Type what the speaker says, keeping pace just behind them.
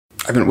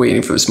I've been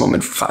waiting for this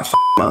moment for 5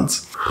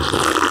 months.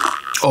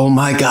 Oh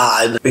my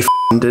God, they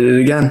did it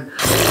again.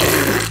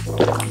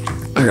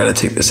 I gotta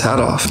take this hat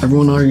off.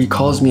 Everyone already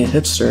calls me a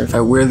hipster if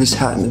I wear this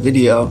hat in the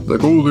video.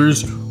 Like, oh,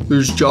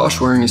 there's Josh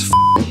wearing his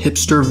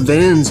hipster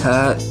Vans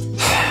hat.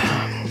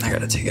 I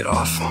gotta take it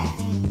off.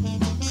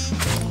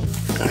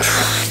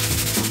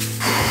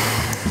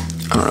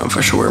 I don't know if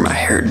I should wear my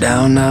hair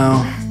down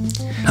now.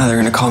 Now they're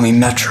gonna call me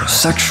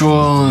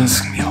metrosexual.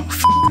 It's gonna be a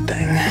whole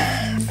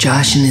thing.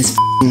 Josh and his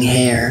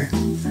hair.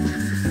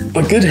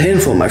 A good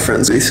handful of my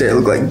friends, they say I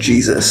look like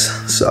Jesus.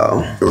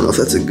 So I don't know if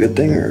that's a good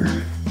thing or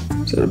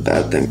is that a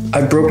bad thing?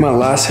 I broke my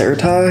last hair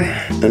tie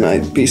and I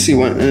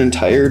basically went an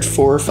entire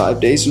 4 or 5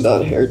 days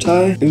without a hair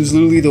tie. It was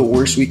literally the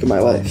worst week of my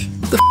life.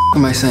 What the f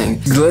am I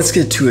saying? Let's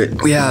get to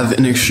it. We have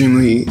an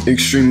extremely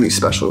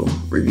special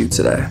review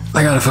today.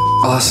 I got a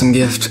awesome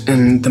gift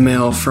in the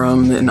mail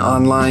from an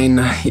online,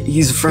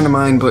 he's a friend of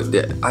mine, but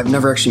I've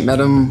never actually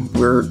met him.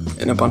 We're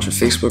in a bunch of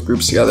Facebook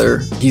groups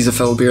together. He's a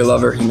fellow beer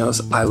lover. He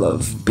knows I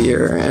love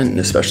beer and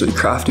especially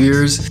craft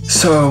beers.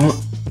 So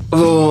a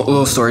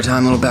little story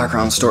time, a little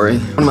background story.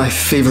 One of my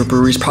favorite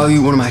breweries, probably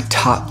one of my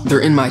they're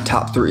in my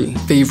top 3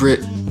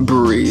 favorite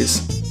breweries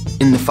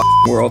in the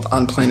world,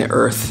 on planet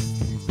Earth,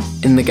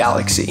 in the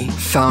galaxy.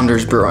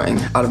 Founders Brewing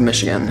out of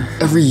Michigan.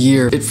 Every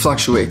year it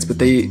fluctuates, but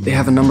they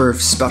have a number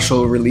of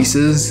special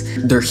releases.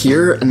 They're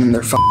here and then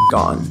they're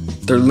gone.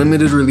 They're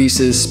limited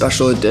releases,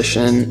 special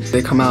edition.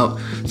 They come out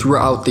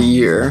throughout the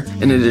year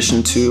in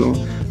addition to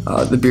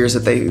the beers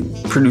that they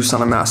produce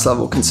on a mass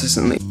level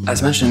consistently.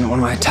 As mentioned, one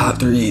of my top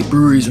 3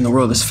 breweries in the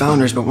world is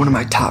Founders, but one of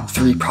my top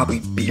 3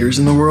 probably beers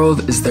in the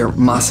world is their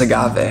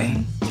Agave.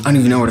 I don't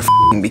even know where to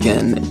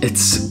begin.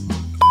 It's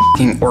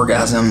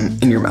orgasm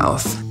in your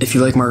mouth. If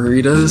you like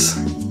margaritas,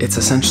 it's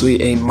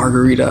essentially a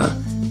margarita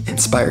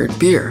inspired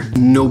beer.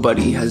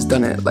 Nobody has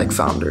done it like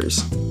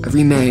Founders.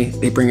 Every May,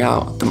 they bring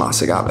out the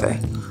Agave.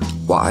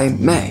 Why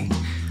May?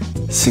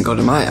 Cinco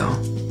de Mayo.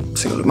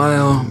 Cinco de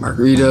Mayo,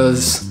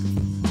 margaritas.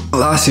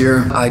 Last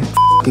year, I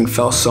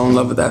fell so in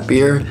love with that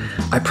beer.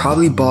 I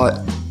probably bought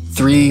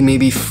 3,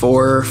 maybe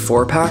 4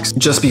 4-packs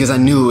just because I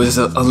knew it was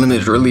a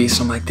limited release.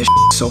 I'm like, this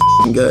is so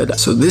good.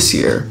 So this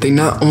year, they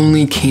not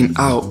only came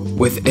out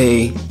with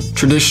a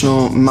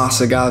traditional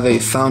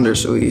Agave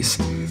Founders release,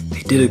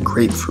 they did a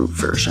grapefruit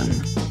version.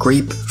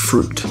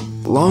 Grapefruit.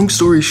 Long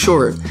story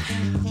short,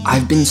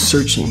 I've been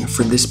searching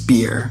for this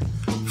beer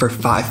for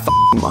 5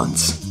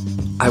 months.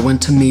 I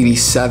went to maybe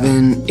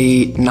 7,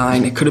 8,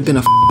 9, it could have been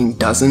a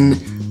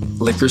dozen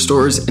liquor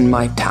stores in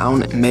my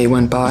town. May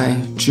went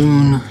by,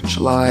 June,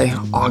 July,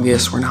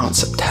 August, we're now in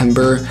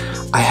September.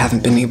 I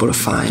haven't been able to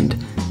find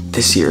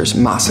this year's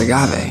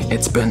Agave.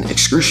 It's been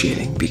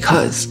excruciating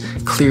because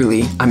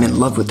clearly I'm in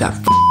love with that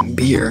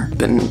beer.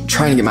 Been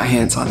trying to get my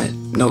hands on it,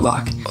 no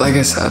luck. Like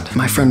I said,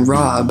 my friend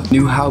Rob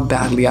knew how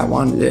badly I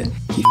wanted it.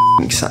 He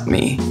sent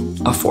me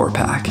a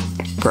 4-pack.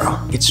 Bro,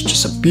 it's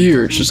just a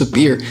beer, it's just a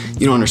beer.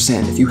 You don't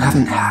understand, if you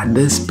haven't had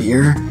this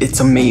beer, it's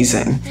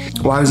amazing.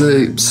 Why was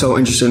I so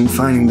interested in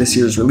finding this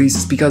year's release?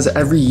 It's because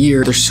every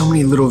year, there's so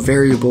many little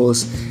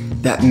variables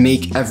that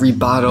make every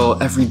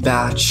bottle, every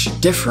batch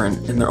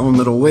different in their own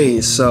little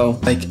ways. So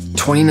like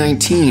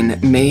 2019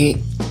 may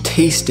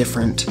taste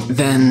different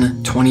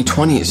than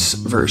 2020's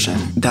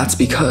version. That's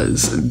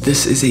because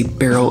this is a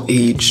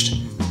barrel-aged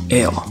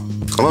ale.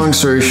 Long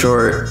story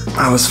short,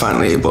 I was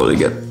finally able to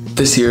get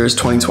this year's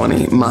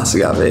 2020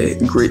 Agave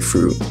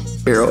Grapefruit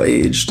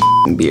barrel-aged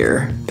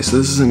beer. So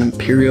this is an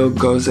Imperial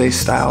Gose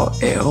style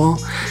ale,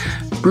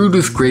 brewed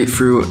with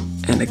grapefruit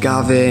and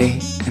agave,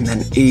 and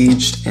then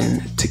aged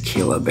in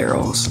tequila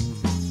barrels.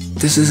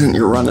 This isn't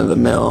your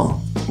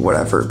run-of-the-mill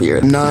whatever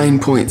beer.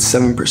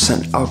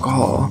 9.7%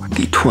 alcohol.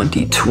 The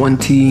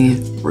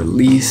 2020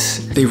 release,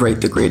 they write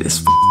the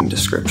greatest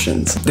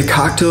descriptions. The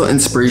cocktail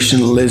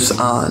inspiration lives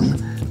on.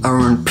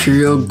 Our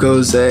Imperial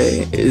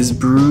Gose is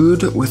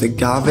brewed with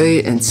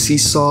agave and sea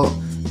salt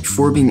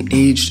before being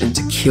aged in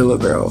tequila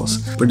barrels.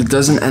 But it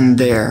doesn't end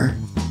there.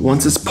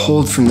 Once it's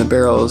pulled from the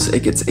barrels,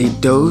 it gets a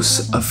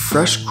dose of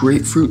fresh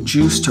grapefruit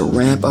juice to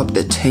ramp up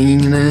the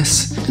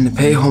tanginess and to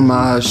pay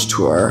homage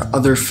to our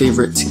other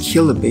favorite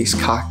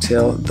tequila-based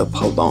cocktail, the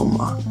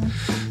Paloma.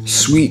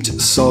 Sweet,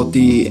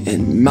 salty,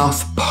 and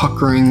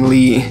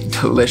mouth-puckeringly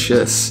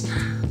delicious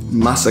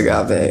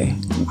Agave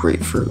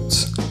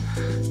grapefruits.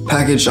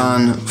 Packaged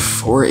on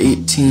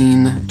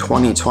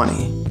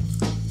 4/18/2020.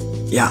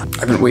 Yeah,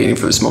 I've been waiting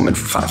for this moment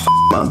for 5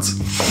 months.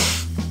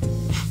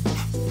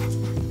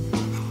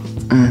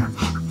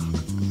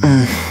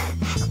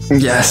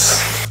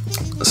 Yes.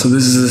 So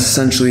this is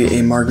essentially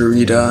a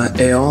margarita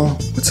ale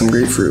with some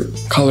grapefruit.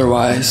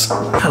 Color-wise,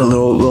 had a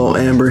little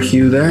amber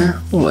hue there.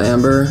 A little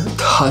amber,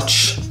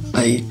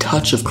 a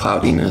touch of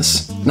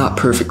cloudiness. Not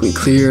perfectly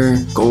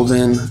clear,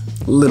 golden,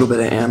 a little bit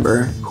of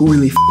amber. Who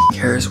really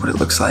cares what it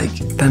looks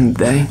like? At the end of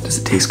the day, does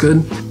it taste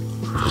good?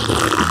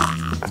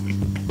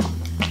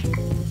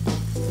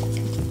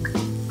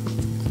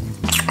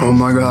 Oh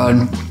my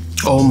God.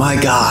 Oh my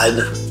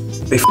God.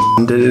 They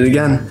did it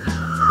again.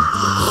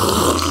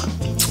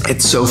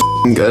 It's so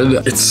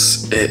good.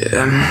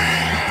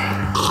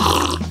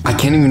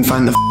 can't even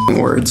find the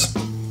words.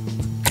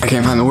 I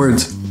can't find the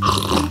words.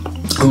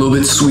 A little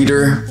bit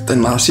sweeter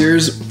than last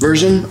year's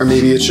version, or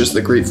maybe it's just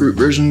the grapefruit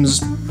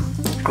version's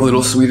a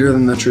little sweeter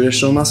than the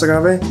traditional mas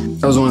agave.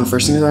 That was one of the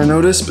first things I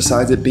noticed,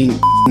 besides it being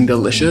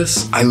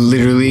delicious. I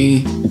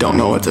literally don't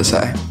know what to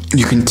say.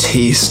 You can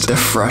taste the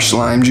fresh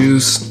lime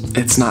juice.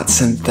 It's not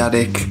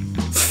synthetic,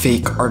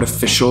 fake,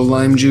 artificial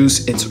lime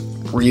juice. It's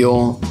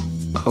real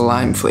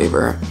lime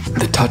flavor.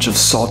 The touch of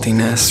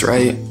saltiness,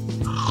 right?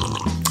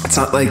 It's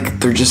not like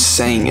they're just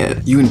saying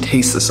it. You can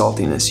taste the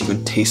saltiness. You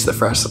can taste the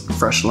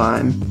fresh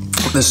lime.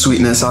 The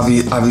sweetness,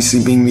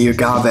 obviously being the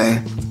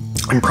agave,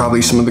 and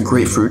probably some of the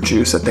grapefruit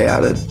juice that they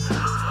added.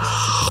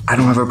 I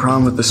don't have a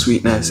problem with the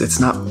sweetness.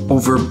 It's not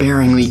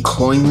overbearingly,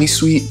 cloyingly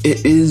sweet.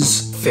 It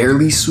is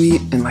fairly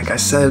sweet, and like I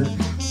said,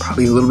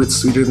 probably a little bit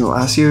sweeter than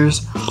last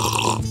year's.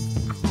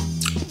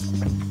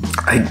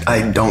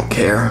 I don't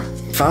care.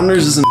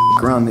 Founders isn't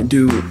around.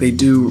 They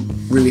do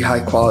really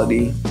high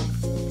quality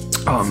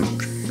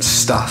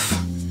stuff.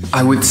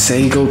 I would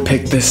say go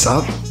pick this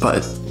up,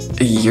 but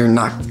you're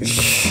not,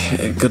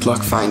 good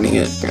luck finding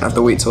it. You're gonna have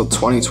to wait till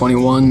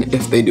 2021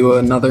 if they do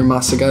another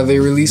mas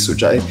agave release,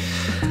 which I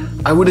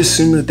would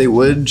assume that they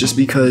would, just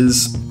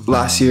because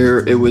last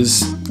year it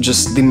was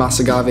just the mas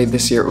agave.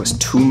 This year it was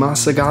 2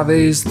 mas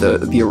agaves,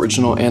 the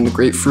original and the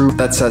grapefruit.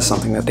 That says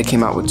something that they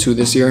came out with 2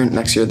 this year.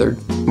 Next year they're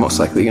most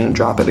likely gonna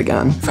drop it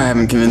again. If I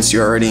haven't convinced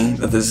you already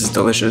that this is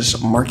delicious,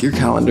 mark your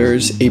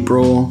calendars,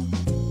 April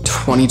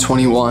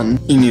 2021.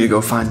 You need to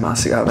go find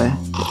mas agave.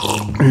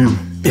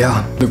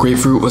 Yeah, the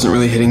grapefruit wasn't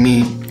really hitting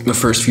me the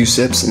first few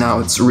sips. Now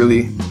it's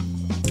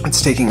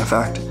taking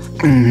effect.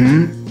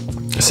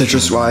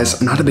 Citrus-wise,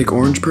 I'm not a big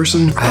orange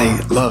person. I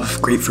love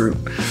grapefruit.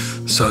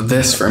 So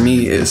this for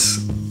me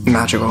is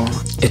magical.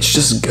 It's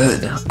just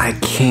good. I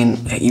can't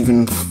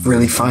even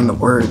really find the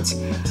words.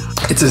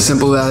 It's as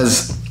simple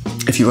as,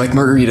 if you like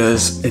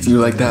margaritas, if you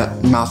like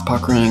that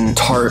mouth-puckering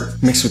tart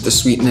mixed with the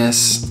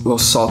sweetness, a little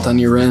salt on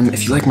your rim,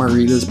 if you like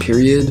margaritas,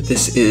 period,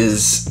 this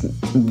is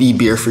the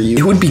beer for you.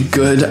 It would be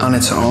good on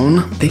its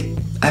own. They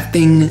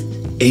effing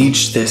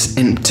aged this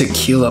in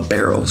tequila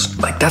barrels.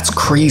 Like, that's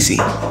crazy.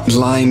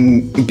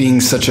 Lime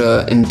being such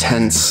a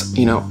intense,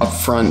 you know,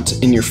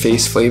 upfront,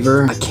 in-your-face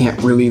flavor, I can't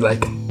really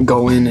like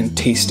go in and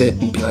taste it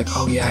and be like,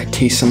 oh yeah, I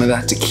taste some of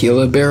that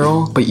tequila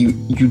barrel, but you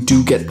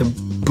do get the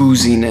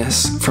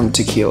booziness from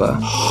tequila.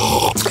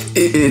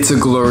 It's a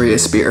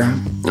glorious beer.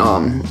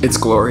 It's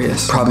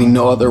glorious. Probably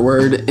no other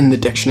word in the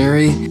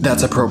dictionary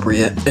that's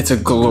appropriate. It's a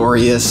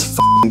glorious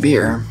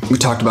beer. We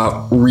talked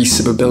about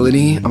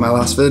resippability on my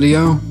last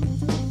video.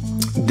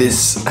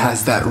 This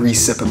has that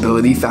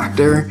resippability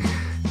factor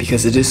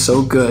because it is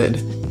so good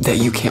that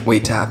you can't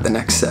wait to have the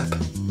next sip.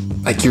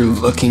 Like, you're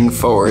looking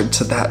forward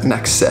to that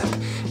next sip.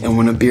 And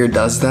when a beer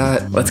does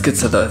that, let's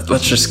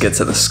just get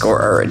to the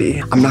score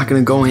already. I'm not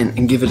gonna go in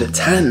and give it a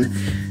 10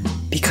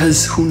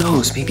 because who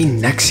knows, maybe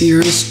next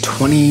year's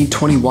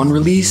 2021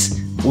 release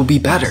will be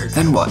better.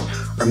 Then what?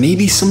 Or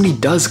maybe somebody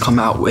does come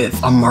out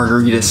with a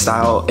margarita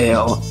style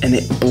ale and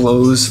it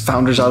blows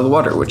Founders out of the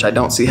water, which I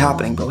don't see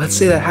happening, but let's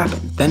say that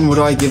happened. Then what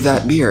do I give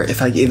that beer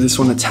if I gave this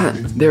one a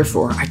 10?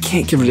 Therefore, I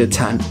can't give it a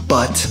 10,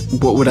 but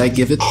what would I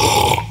give it?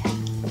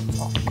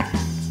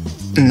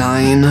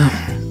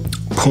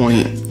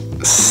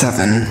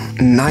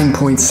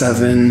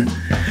 9.7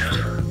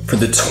 for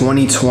the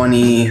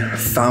 2020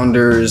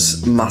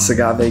 Founders Mas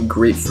Agave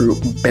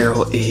Grapefruit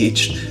Barrel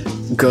Aged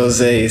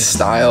Gose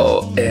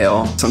style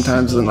ale.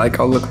 Sometimes when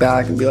I'll look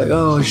back and be like,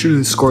 oh, I should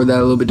have scored that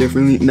a little bit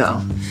differently.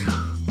 No,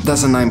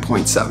 that's a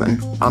 9.7.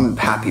 I'm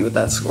happy with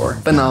that score.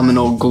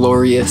 Phenomenal,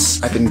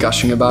 glorious. I've been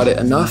gushing about it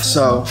enough.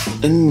 So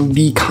in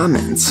the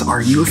comments,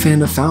 are you a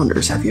fan of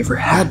Founders? Have you ever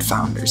had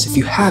Founders? If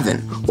you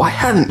haven't, why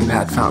haven't you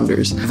had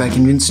Founders? Have I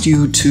convinced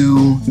you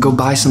to go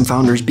buy some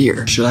Founders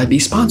beer? Should I be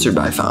sponsored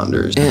by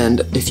Founders?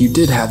 And if you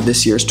did have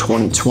this year's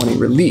 2020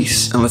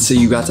 release, and let's say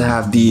you got to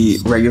have the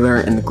regular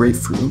and the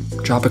grapefruit,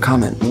 drop a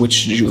comment.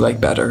 Which did you like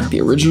better, the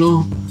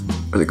original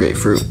or the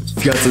grapefruit?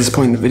 If you got to this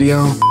point in the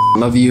video,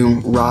 love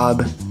you,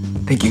 Rob.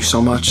 Thank you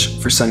so much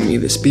for sending me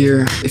this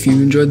beer. If you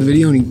enjoyed the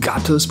video and you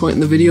got to this point in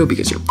the video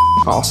because you're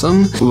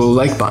awesome, a little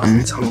like button.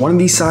 It's on one of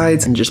these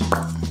sides, and just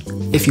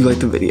if you like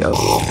the video.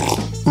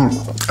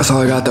 That's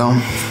all I got though.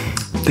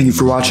 Thank you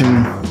for watching.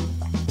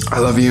 I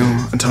love you.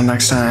 Until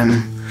next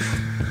time,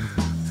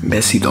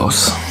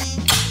 besitos.